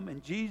overcome,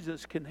 and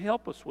Jesus can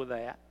help us with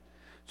that.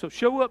 So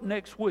show up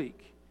next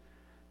week.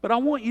 But I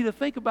want you to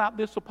think about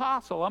this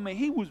apostle. I mean,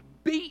 he was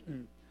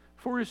beaten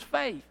for his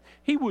faith.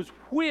 He was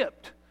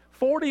whipped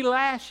 40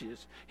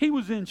 lashes. He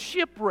was in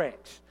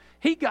shipwrecks.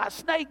 He got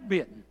snake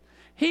bitten.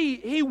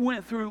 He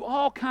went through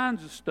all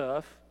kinds of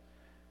stuff.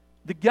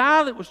 The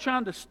guy that was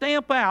trying to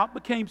stamp out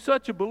became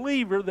such a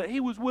believer that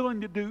he was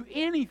willing to do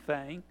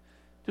anything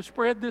to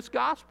spread this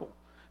gospel.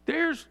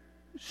 There's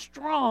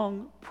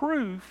strong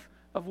proof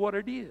of what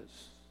it is.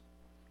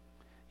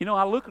 You know,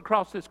 I look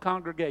across this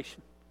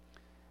congregation,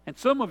 and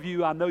some of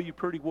you, I know you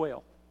pretty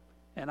well,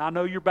 and I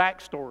know your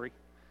backstory,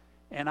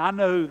 and I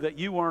know that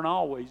you weren't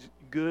always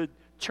good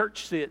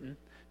church-sitting,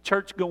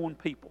 church-going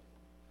people,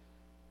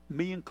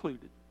 me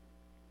included.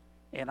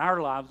 And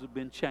our lives have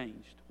been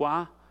changed.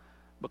 Why?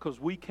 Because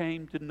we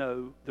came to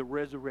know the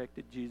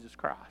resurrected Jesus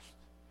Christ.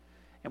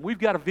 And we've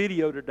got a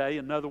video today,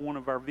 another one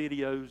of our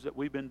videos that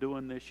we've been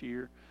doing this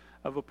year,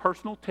 of a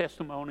personal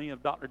testimony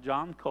of Dr.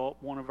 John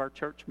Culp, one of our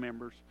church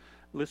members.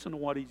 Listen to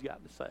what he's got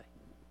to say.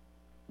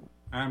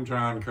 I'm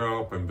John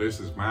Culp, and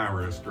this is my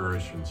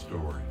restoration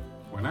story.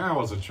 When I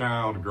was a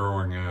child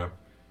growing up,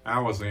 I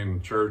was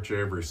in church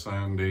every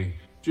Sunday.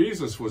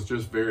 Jesus was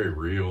just very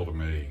real to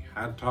me.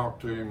 I'd talk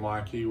to him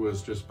like he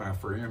was just my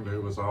friend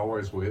who was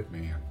always with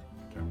me, and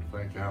come to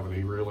think of it,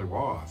 he really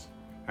was.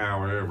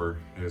 However,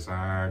 as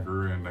I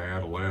grew into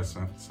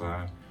adolescence,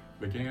 I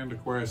began to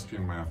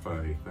question my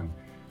faith. And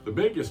the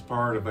biggest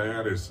part of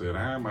that is that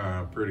I'm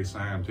a pretty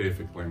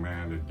scientifically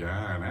minded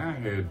guy, and I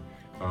had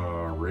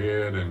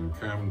read and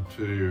come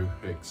to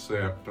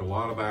accept a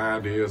lot of the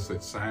ideas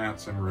that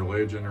science and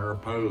religion are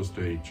opposed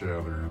to each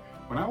other.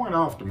 When I went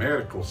off to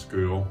medical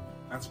school,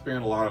 I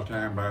spent a lot of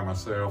time by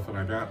myself, and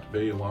I got to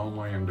be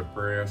lonely and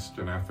depressed,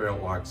 and I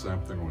felt like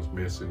something was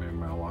missing in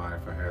my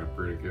life. I had a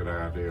pretty good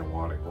idea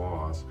what it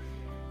was.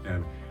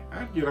 And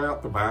I'd get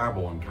out the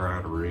Bible and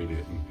try to read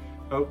it and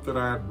hope that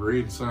I'd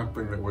read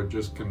something that would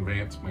just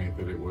convince me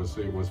that it was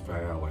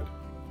valid.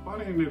 What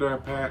ended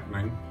up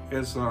happening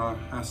is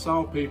I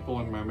saw people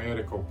in my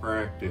medical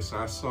practice.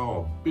 I saw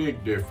a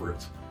big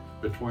difference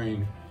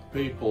between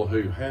people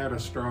who had a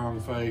strong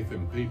faith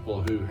and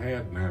people who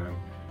had none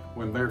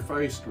when they're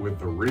faced with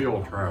the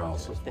real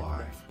trials of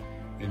life.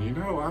 And you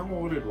know, I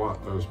wanted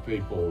what those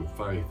people with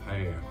faith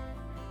had.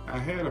 I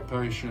had a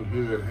patient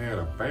who had had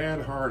a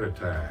bad heart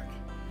attack,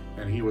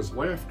 and he was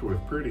left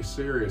with pretty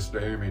serious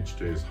damage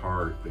to his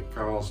heart that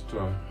caused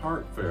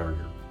heart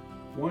failure.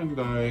 One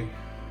day,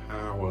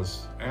 I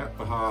was at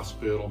the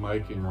hospital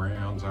making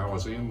rounds. I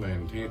was in the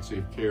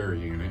intensive care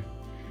unit,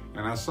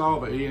 and I saw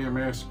the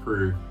EMS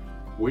crew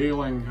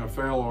wheeling a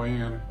fellow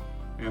in,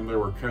 and they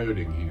were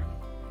coding him.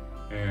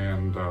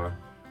 And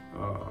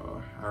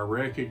I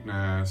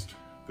recognized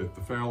that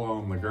the fellow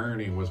on the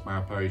gurney was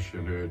my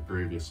patient who had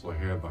previously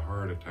had the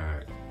heart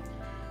attack.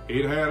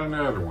 He'd had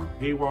another one.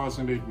 He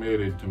wasn't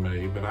admitted to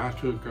me, but I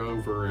took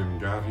over and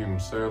got him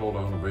settled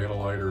on a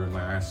ventilator in the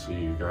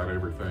ICU, got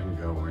everything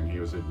going. He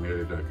was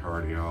admitted to a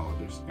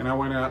cardiologist. And I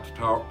went out to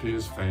talk to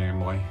his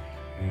family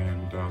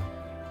and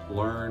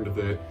learned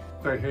that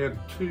they had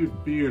two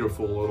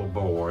beautiful little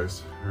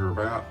boys who were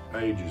about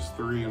ages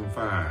 3 and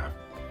 5.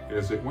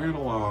 As it went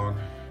along,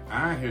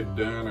 I had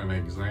done an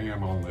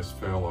exam on this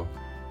fellow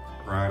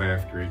right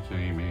after he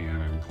came in,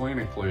 and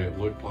clinically it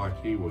looked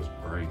like he was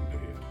brain dead.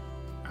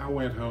 I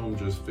went home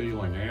just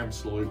feeling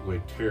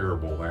absolutely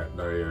terrible that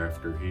day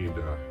after he'd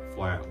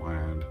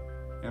flatlined,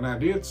 and I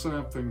did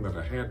something that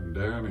I hadn't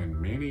done in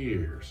many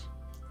years.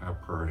 I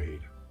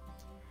prayed,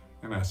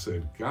 and I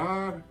said,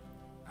 God,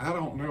 I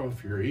don't know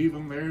if you're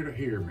even there to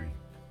hear me,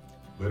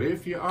 but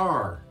if you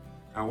are,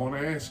 I want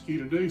to ask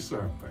you to do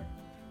something.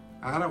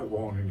 I don't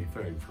want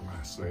anything for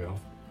myself,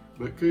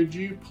 but could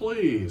you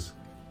please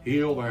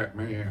heal that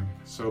man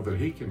so that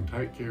he can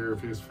take care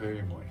of his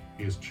family,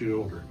 his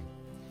children?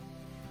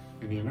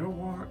 And you know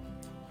what?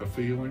 A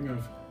feeling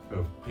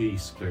of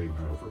peace came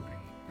over me,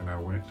 and I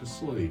went to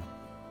sleep.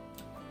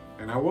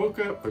 And I woke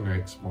up the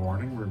next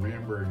morning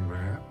remembering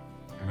that,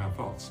 and I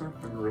thought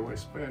something really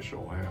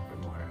special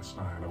happened last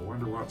night. I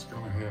wonder what's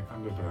going to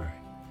happen today.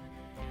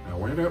 I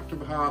went up to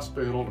the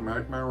hospital to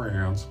make my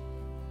rounds,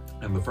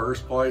 and the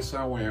first place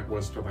I went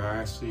was to the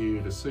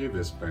ICU to see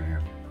this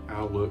man.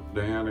 I looked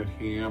down at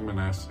him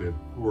and I said,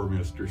 poor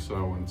Mr.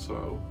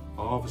 So-and-so.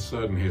 All of a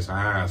sudden his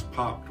eyes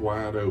popped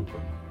wide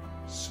open,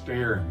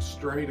 staring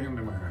straight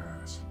into my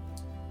eyes.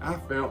 I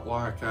felt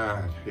like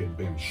I had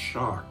been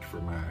shocked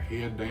from my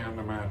head down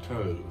to my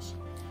toes.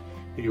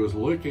 He was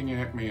looking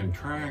at me and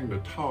trying to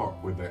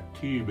talk with that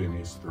tube in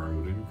his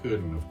throat, and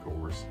couldn't, of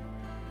course.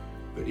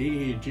 The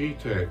EEG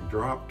tech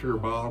dropped her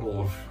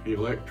bottle of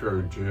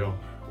electrode gel,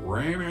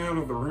 ran out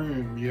of the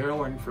room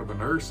yelling for the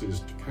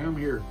nurses to come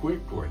here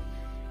quickly.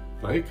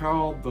 They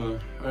called the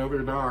other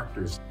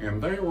doctors,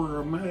 and they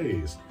were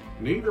amazed.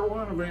 Neither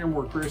one of them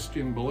were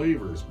Christian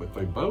believers, but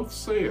they both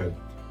said,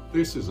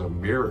 "This is a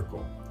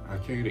miracle. I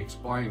can't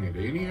explain it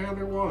any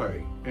other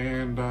way."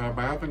 And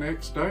by the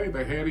next day,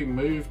 they had him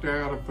moved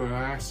out of the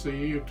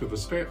ICU to the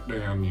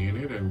step-down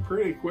unit, and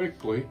pretty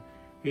quickly,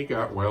 he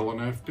got well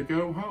enough to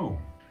go home.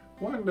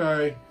 One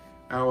day,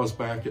 I was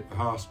back at the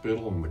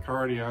hospital, and the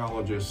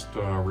cardiologist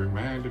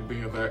reminded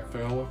me of that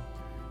fellow,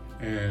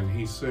 and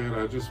he said,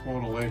 "I just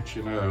want to let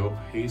you know,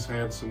 he's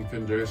had some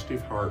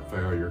congestive heart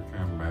failure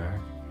come back,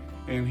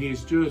 and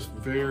he's just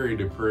very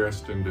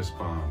depressed and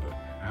despondent.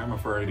 I'm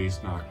afraid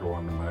he's not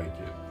going to make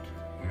it."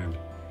 And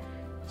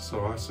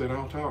so I said,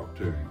 "I'll talk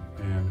to him,"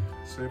 and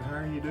said, "How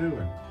are you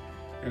doing?"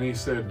 And he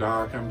said,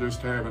 "Doc, I'm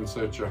just having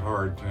such a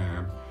hard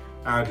time.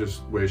 I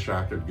just wish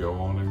I could go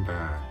on and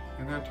die."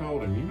 And I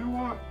told him, "You know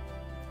what?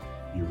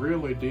 You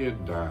really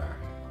did die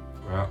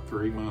about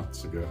 3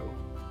 months ago.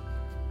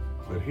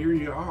 But here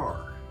you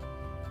are.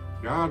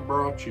 God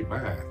brought you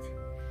back.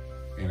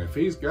 And if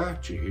he's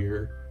got you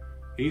here,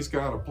 he's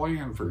got a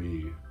plan for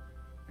you.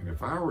 And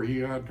if I were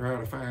you, I'd try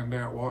to find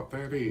out what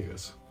that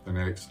is." The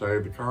next day,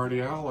 the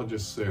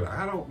cardiologist said,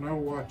 "I don't know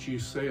what you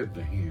said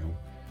to him,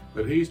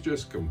 but he's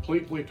just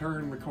completely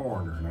turned the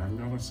corner, and I'm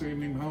going to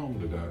send him home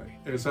today."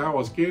 As I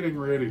was getting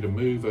ready to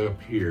move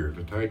up here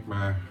to take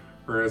my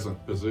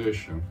present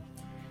position,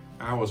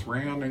 I was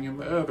rounding in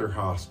the other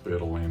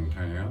hospital in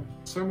town.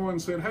 Someone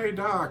said, "Hey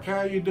Doc,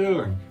 how you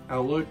doing?" I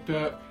looked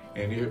up,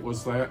 and it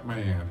was that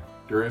man,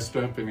 dressed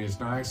up in his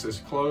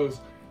nicest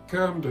clothes,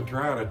 come to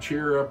try to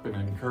cheer up and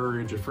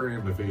encourage a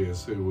friend of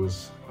his who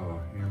was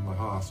in the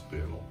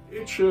hospital.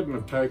 It shouldn't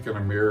have taken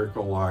a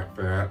miracle like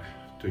that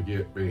to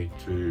get me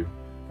to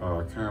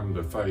come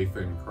to faith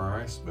in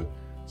Christ, but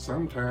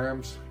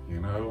sometimes,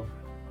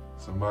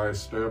 somebody's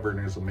stubborn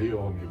as a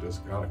mule, and you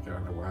just got to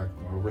kind of whack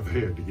them over the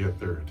head to get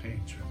their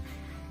attention.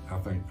 I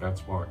think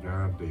that's what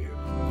God did.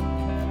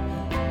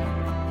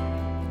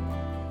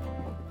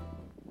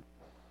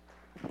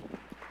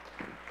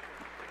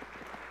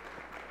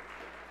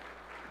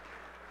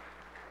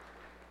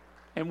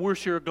 And we're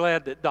sure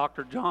glad that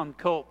Dr. John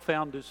Culp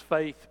found his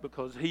faith,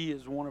 because he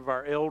is one of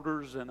our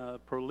elders and a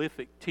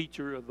prolific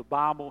teacher of the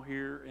Bible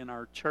here in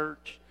our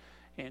church,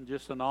 and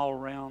just an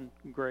all-around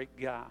great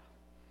guy.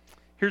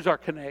 Here's our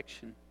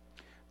connection.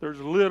 There's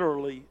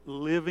literally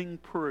living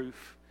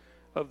proof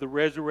of the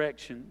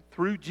resurrection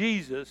through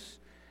Jesus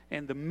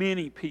and the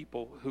many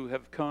people who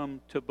have come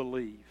to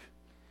believe.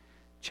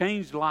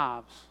 Changed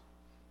lives.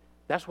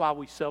 That's why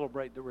we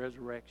celebrate the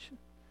resurrection.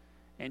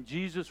 And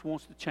Jesus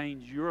wants to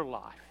change your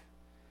life.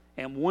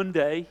 And one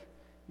day,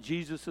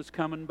 Jesus is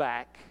coming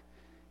back.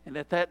 And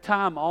at that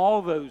time,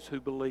 all those who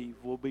believe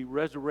will be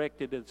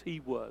resurrected as he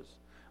was.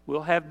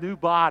 We'll have new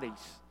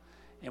bodies.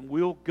 And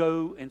we'll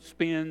go and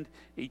spend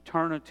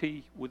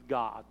eternity with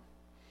God.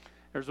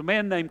 There's a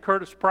man named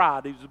Curtis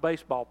Pride. He was a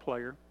baseball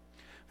player.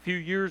 A few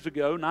years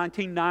ago,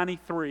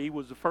 1993,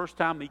 was the first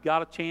time he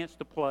got a chance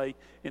to play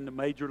in the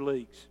major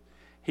leagues.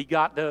 He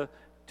got to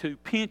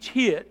pinch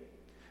hit.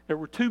 There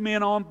were 2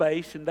 men on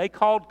base, and they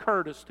called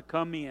Curtis to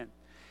come in.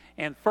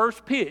 And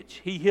first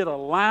pitch, he hit a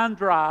line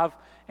drive,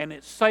 and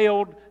it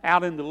sailed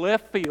out in the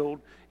left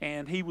field,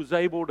 and he was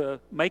able to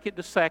make it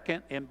to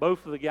second, and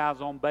both of the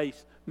guys on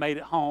base made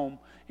it home,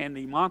 and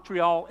the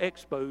Montreal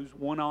Expos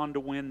went on to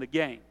win the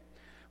game.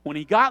 When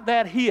he got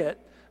that hit,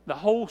 the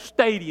whole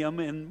stadium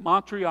in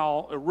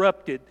Montreal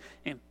erupted,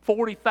 and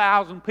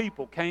 40,000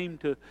 people came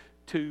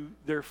to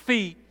their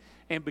feet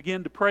and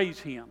began to praise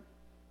him.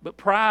 But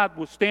Pride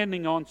was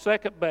standing on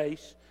second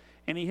base,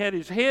 and he had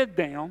his head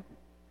down,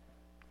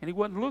 and he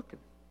wasn't looking.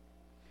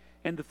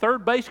 And the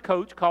third base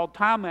coach called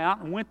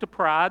timeout and went to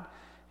Pride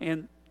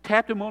and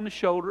tapped him on the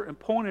shoulder and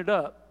pointed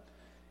up.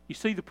 You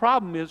see, the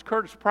problem is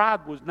Curtis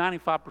Pride was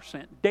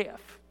 95%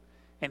 deaf,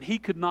 and he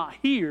could not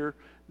hear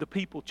the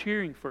people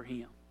cheering for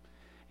him.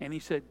 And he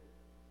said,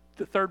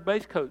 the third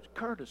base coach,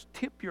 "Curtis,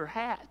 tip your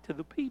hat to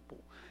the people."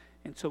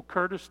 And so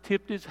Curtis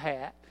tipped his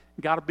hat,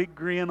 got a big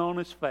grin on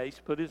his face,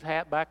 put his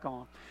hat back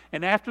on.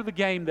 And after the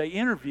game, they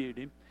interviewed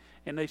him,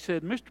 and they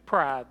said, "Mr.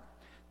 Pride,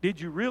 did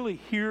you really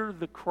hear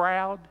the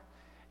crowd?"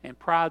 And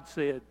Pride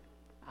said,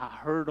 "I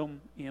heard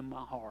them in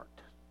my heart."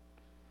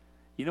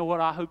 You know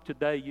what? I hope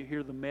today you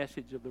hear the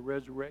message of the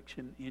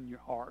resurrection in your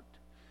heart.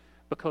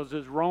 Because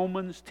as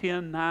Romans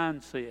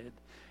 10:9 said,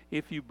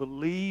 if you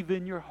believe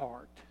in your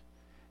heart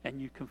and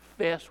you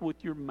confess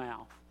with your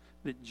mouth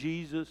that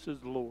Jesus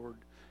is Lord,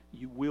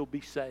 you will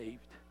be saved.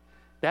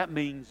 That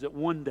means that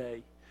one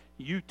day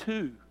you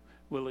too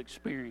will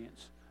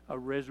experience a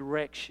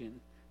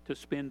resurrection to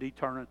spend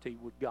eternity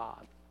with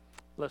God.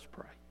 Let's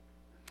pray.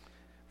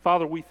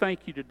 Father, we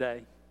thank you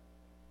today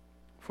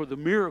for the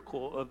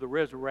miracle of the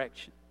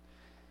resurrection.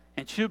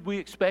 And should we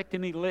expect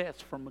any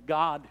less from a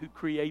God who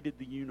created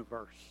the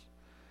universe?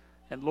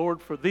 And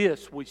Lord, for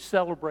this we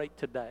celebrate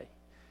today.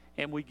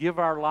 And we give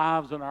our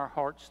lives and our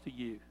hearts to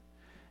you.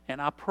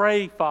 And I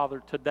pray,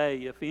 Father,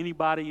 today, if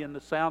anybody in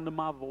the sound of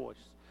my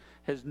voice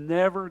has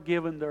never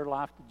given their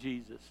life to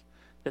Jesus,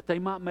 that they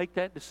might make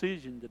that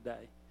decision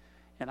today.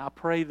 And I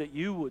pray that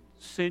you would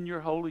send your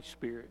Holy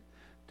Spirit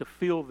to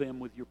fill them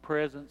with your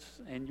presence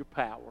and your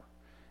power.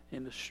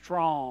 In the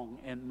strong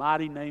and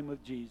mighty name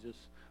of Jesus,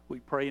 we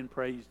pray and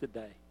praise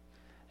today.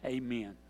 Amen.